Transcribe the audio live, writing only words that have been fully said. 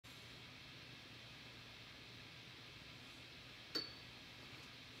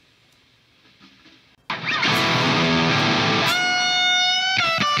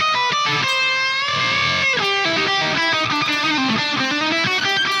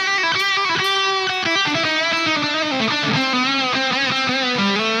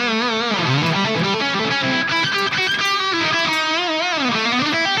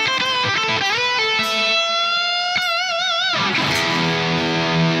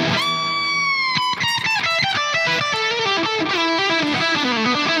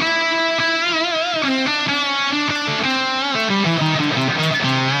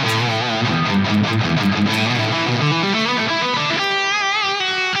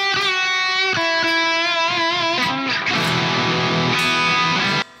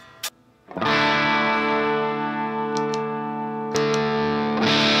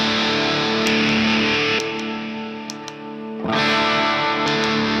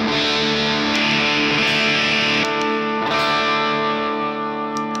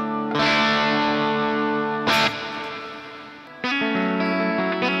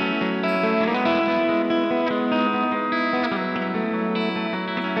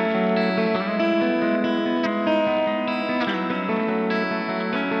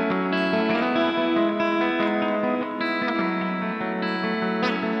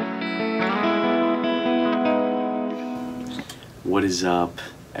What is up,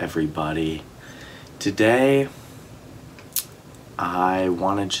 everybody? Today I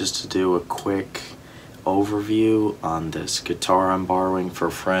wanted just to do a quick overview on this guitar I'm borrowing for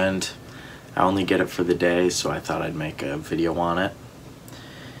a friend. I only get it for the day, so I thought I'd make a video on it.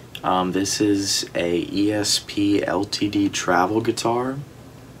 This is a ESP LTD travel guitar.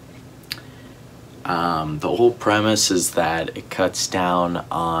 The whole premise is that it cuts down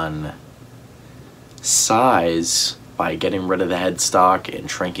on size by getting rid of the headstock and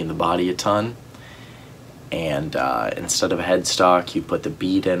shrinking the body a ton. And instead of a headstock, you put the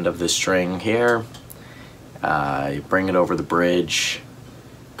bead end of the string here, you bring it over the bridge,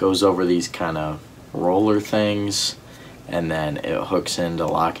 goes over these kind of roller things, and then it hooks into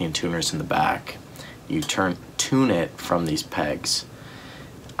locking tuners in the back. You tune it from these pegs.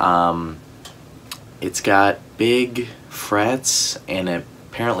 It's got big frets, and it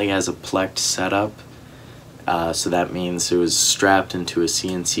apparently has a plecked setup. So that means it was strapped into a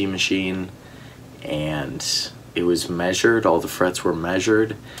CNC machine, and it was measured, all the frets were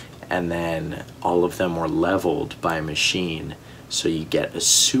measured, and then all of them were leveled by a machine. So you get a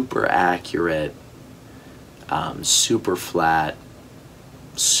super accurate, super flat,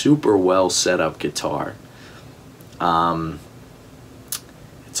 super well set up guitar.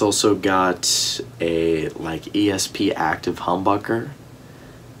 It's also got a ESP active humbucker.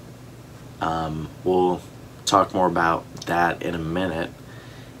 We'll talk more about that in a minute.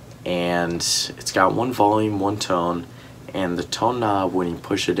 And it's got one volume, one tone, and the tone knob, when you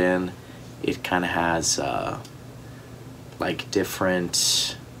push it in, it kind of has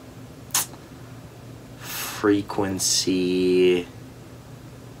different frequency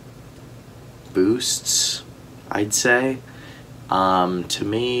boosts, I'd say. To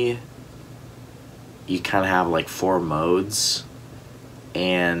me, you kind of have 4 modes,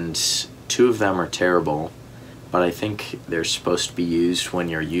 and 2 of them are terrible, but I think they're supposed to be used when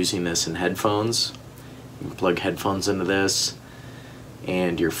you're using this in headphones. You can plug headphones into this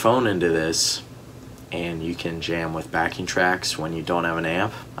and your phone into this, and you can jam with backing tracks when you don't have an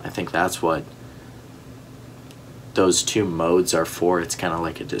amp. I think that's what those 2 modes are for. It's kind of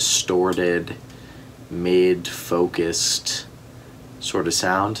like a distorted, mid-focused sort of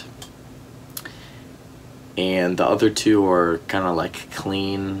sound. And the other 2 are kind of like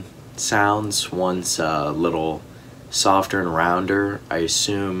clean sounds. One's a little softer and rounder. I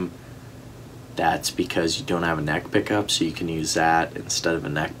assume that's because you don't have a neck pickup, so you can use that instead of a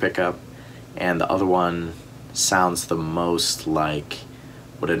neck pickup. And the other one sounds the most like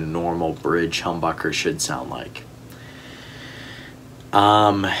what a normal bridge humbucker should sound like.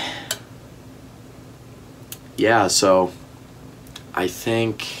 Yeah, so I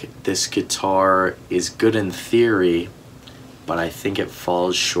think this guitar is good in theory, but I think it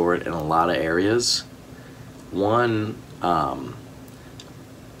falls short in a lot of areas. One,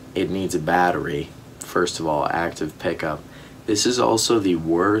 it needs a battery. First of all, active pickup. This is also the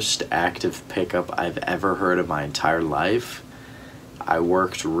worst active pickup I've ever heard in my entire life. I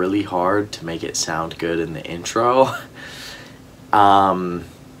worked really hard to make it sound good in the intro.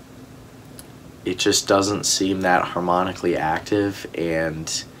 It just doesn't seem that harmonically active,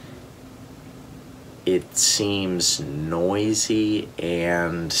 and it seems noisy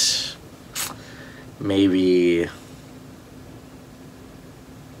and maybe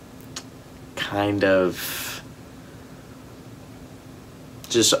kind of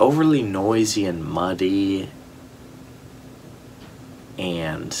just overly noisy and muddy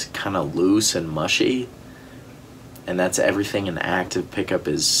and kind of loose and mushy. And that's everything an active pickup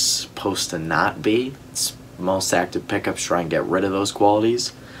is supposed to not be. Most active pickups try and get rid of those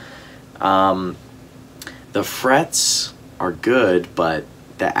qualities. The frets are good, but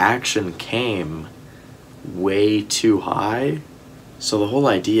the action came way too high. So the whole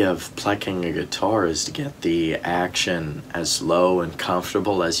idea of plecking a guitar is to get the action as low and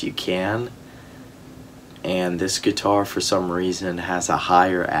comfortable as you can. And this guitar, for some reason, has a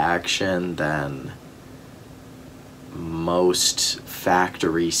higher action than most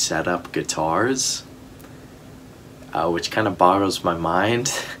factory setup guitars, which kind of boggles my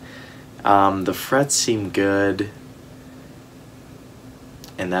mind. The frets seem good,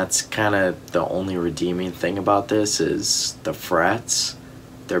 and that's kind of the only redeeming thing about this is the frets.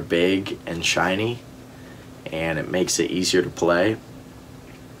 They're big and shiny, and it makes it easier to play.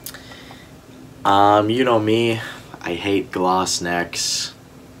 You know me, I hate gloss necks.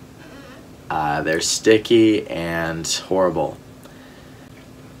 They're sticky and horrible.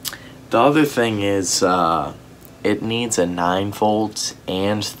 The other thing is it needs a 9 volt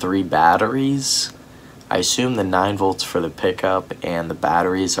and 3 batteries. I assume the 9 volts for the pickup and the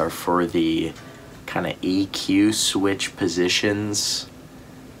batteries are for the kind of EQ switch positions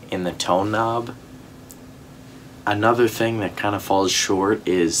in the tone knob. Another thing that kind of falls short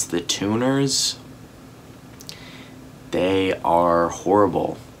is the tuners. They are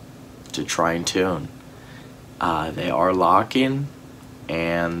horrible to try and tune. They are locking,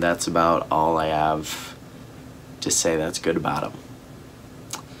 and that's about all I have to say that's good about them.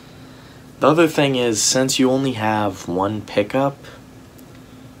 The other thing is, since you only have one pickup,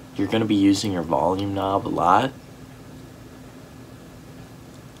 you're going to be using your volume knob a lot.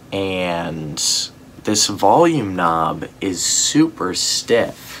 And this volume knob is super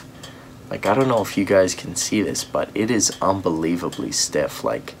stiff. Like, I don't know if you guys can see this, but it is unbelievably stiff.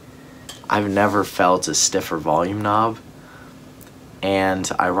 Like, I've never felt a stiffer volume knob.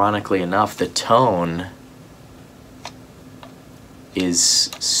 And ironically enough, the tone is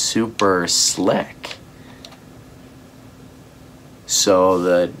super slick. So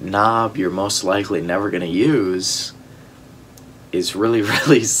the knob you're most likely never going to use is really,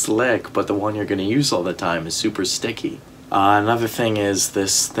 really slick, but the one you're going to use all the time is super sticky. Another thing is,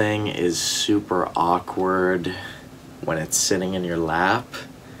 this thing is super awkward when it's sitting in your lap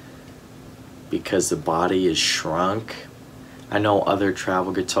because the body is shrunk. I know other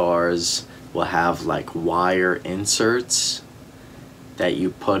travel guitars will have like wire inserts that you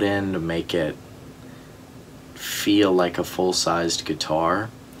put in to make it feel like a full-sized guitar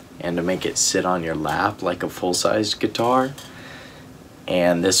and to make it sit on your lap like a full-sized guitar.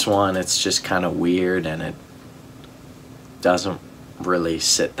 And this one, it's just kind of weird and it doesn't really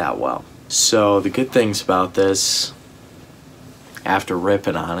sit that well. So the good things about this, after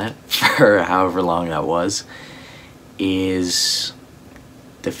ripping on it for however long that was, is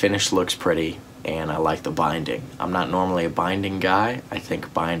the finish looks pretty and I like the binding. I'm not normally a binding guy. I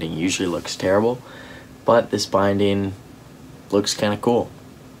think binding usually looks terrible, but this binding looks kind of cool.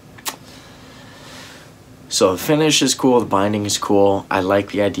 So the finish is cool, the binding is cool. I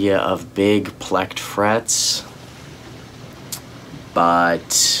like the idea of big plecked frets,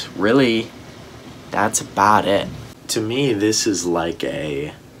 but really that's about it. To me, this is like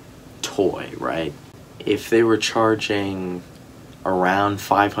a toy, right? If they were charging around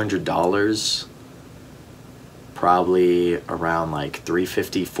 $500, probably around like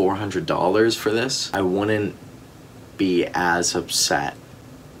 $350, $400 for this, I wouldn't be as upset.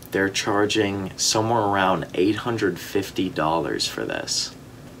 They're charging somewhere around $850 for this.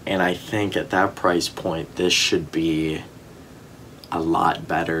 And I think at that price point, this should be a lot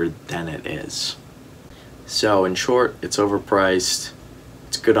better than it is. So in short, it's overpriced.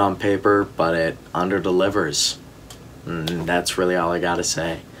 It's good on paper, but it under-delivers. And that's really all I gotta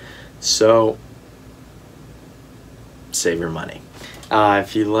say. So, save your money.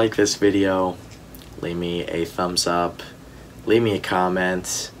 If you like this video, leave me a thumbs up. Leave me a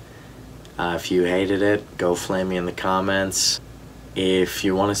comment. If you hated it, go flame me in the comments. If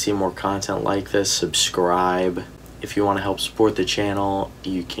you want to see more content like this, subscribe. If you want to help support the channel,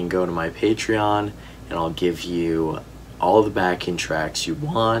 you can go to my Patreon and I'll give you all the backing tracks you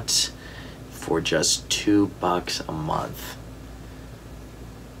want for just $2 a month.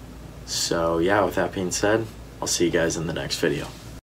 So yeah, with that being said, I'll see you guys in the next video.